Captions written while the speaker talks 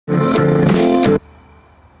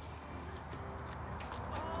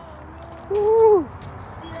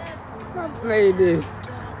made this.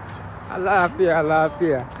 I love here.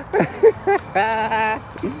 I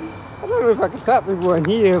don't know if I can top everyone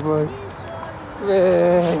here, but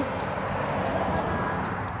man.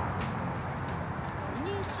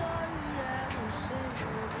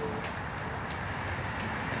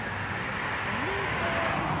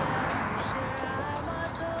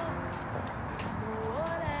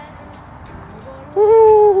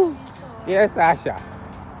 Woo. Yes, Asha.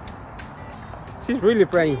 She's really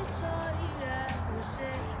praying.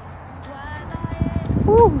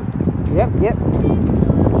 Woo. Yep.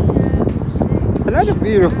 Another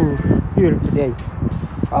beautiful day.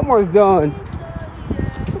 Almost done.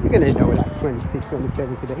 We're gonna know like 26,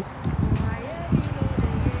 27 today.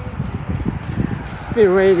 It's been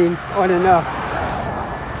raining on and off.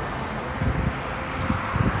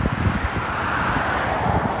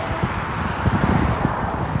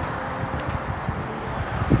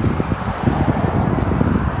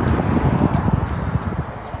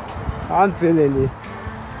 I'm feeling it.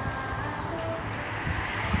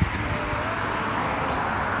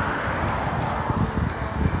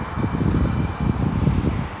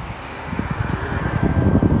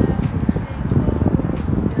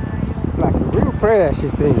 Like a real prayer,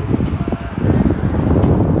 she's singing.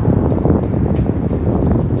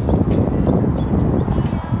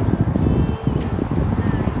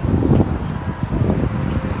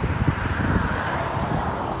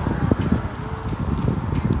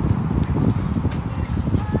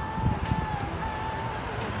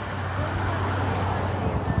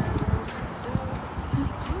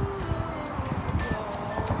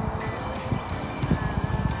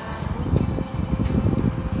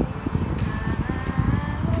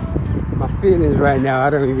 Feelings right now, I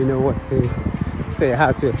don't even know what to say,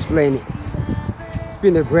 how to explain it. It's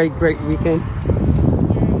been a great weekend.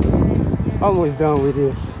 Almost done with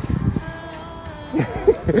this.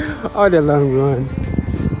 On the long run.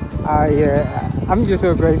 I'm just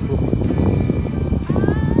so grateful.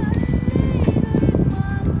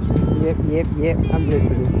 Yep, I'm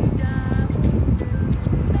listening.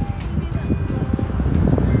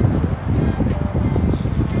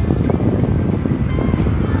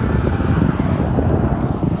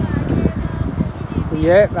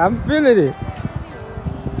 Yep, I'm feeling it.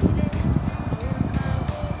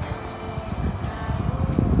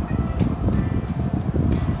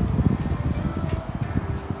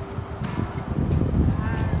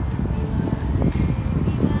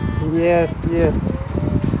 Yes.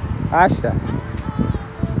 Asha.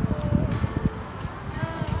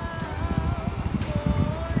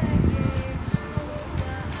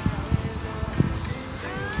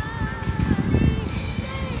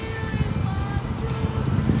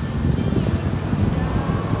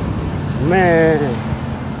 Man.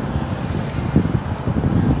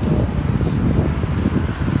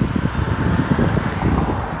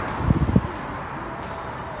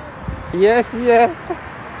 Yes.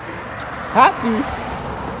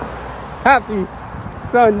 Happy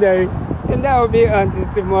Sunday. And that will be until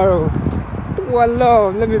tomorrow. One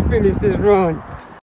love. Let me finish this run.